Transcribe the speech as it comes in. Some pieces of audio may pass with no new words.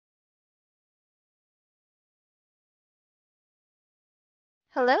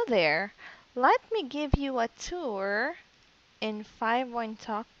Hello there. Let me give you a tour in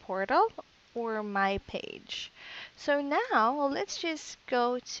 51Talk portal or MyPage. So now let's just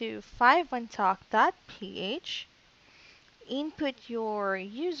go to 51talk.ph, input your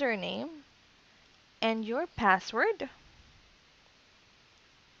username and your password,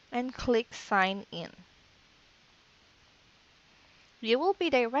 and click sign in. You will be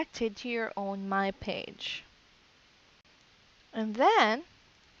directed to your own MyPage. And then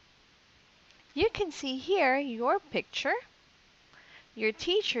you can see here your picture, your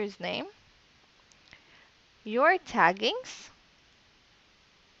teacher's name, your taggings,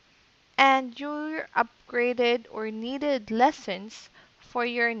 and your upgraded or needed lessons for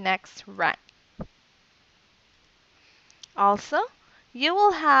your next rank. Also, you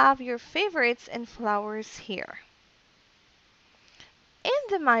will have your favorites and flowers here. In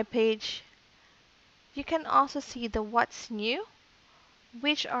the My page, you can also see the What's New,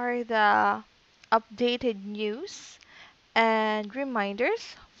 which are the updated news and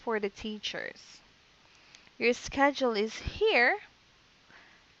reminders for the teachers. Your schedule is here,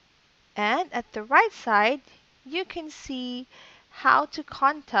 and at the right side, you can see how to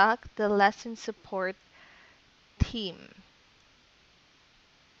contact the lesson support team.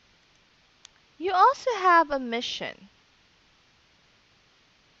 You also have a mission,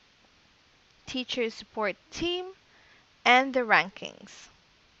 teacher support team, and the rankings.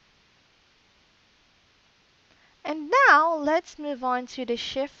 And now let's move on to the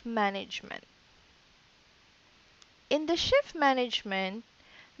shift management. In the shift management,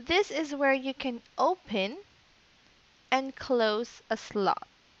 this is where you can open and close a slot.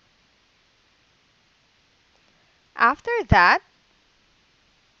 After that,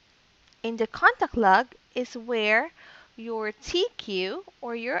 in the contact log is where your TQ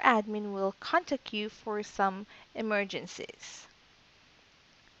or your admin will contact you for some emergencies.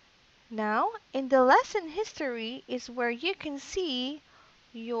 Now, in the lesson history is where you can see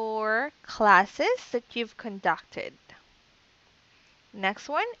your classes that you've conducted. Next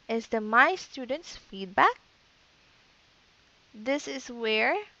one is the My Students Feedback. This is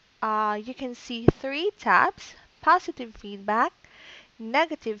where you can see three tabs: positive feedback,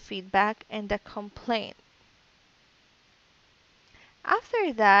 negative feedback, and the complaint.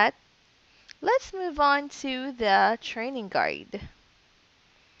 After that, let's move on to the training guide.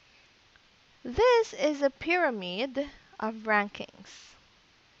 This is a pyramid of rankings.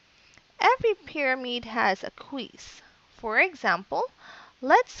 Every pyramid has a quiz. For example,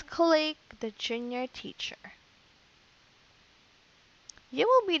 let's click the junior teacher. You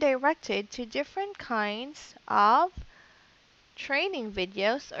will be directed to different kinds of training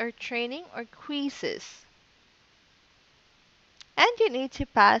videos or training or quizzes. And you need to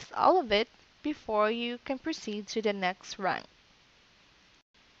pass all of it before you can proceed to the next rank.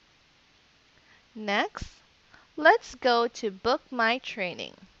 Next, let's go to Book My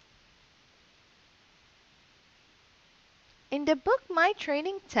Training. In the Book My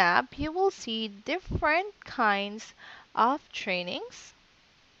Training tab, you will see different kinds of trainings,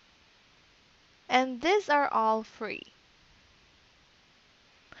 and these are all free.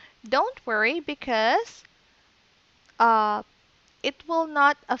 Don't worry because it will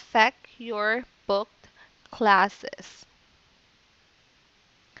not affect your booked classes.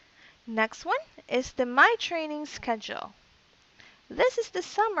 Next one is the My Training schedule. This is the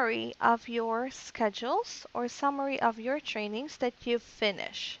summary of your schedules or summary of your trainings that you've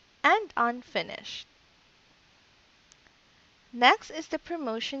finished and unfinished. Next is the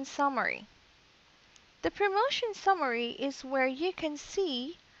promotion summary. The promotion summary is where you can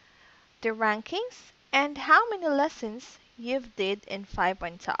see the rankings and how many lessons you've did in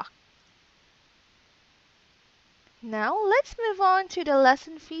 51Talk. Now let's move on to the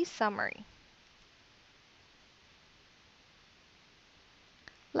lesson fee summary.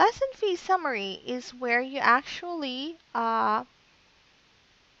 Lesson fee summary is where you actually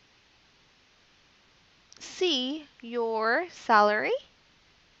see your salary,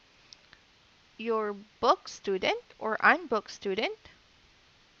 your booked student or unbooked student,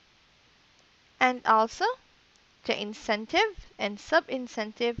 and also the incentive and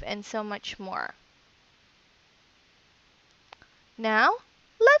sub-incentive and so much more. Now,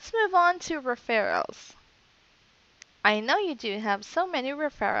 let's move on to referrals. I know you do have so many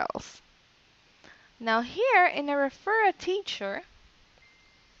referrals. Now here in a refer a teacher,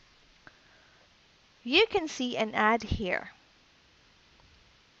 you can see an ad here.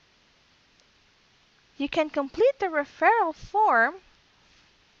 You can complete the referral form,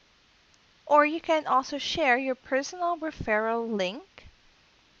 or you can also share your personal referral link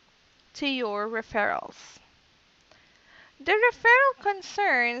to your referrals. The referral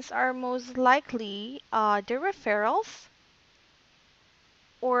concerns are most likely the referrals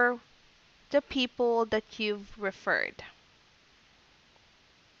or the people that you've referred.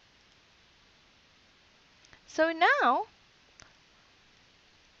 So now,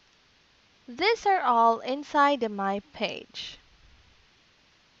 these are all inside the My Page.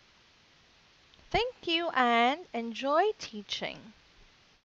 Thank you and enjoy teaching.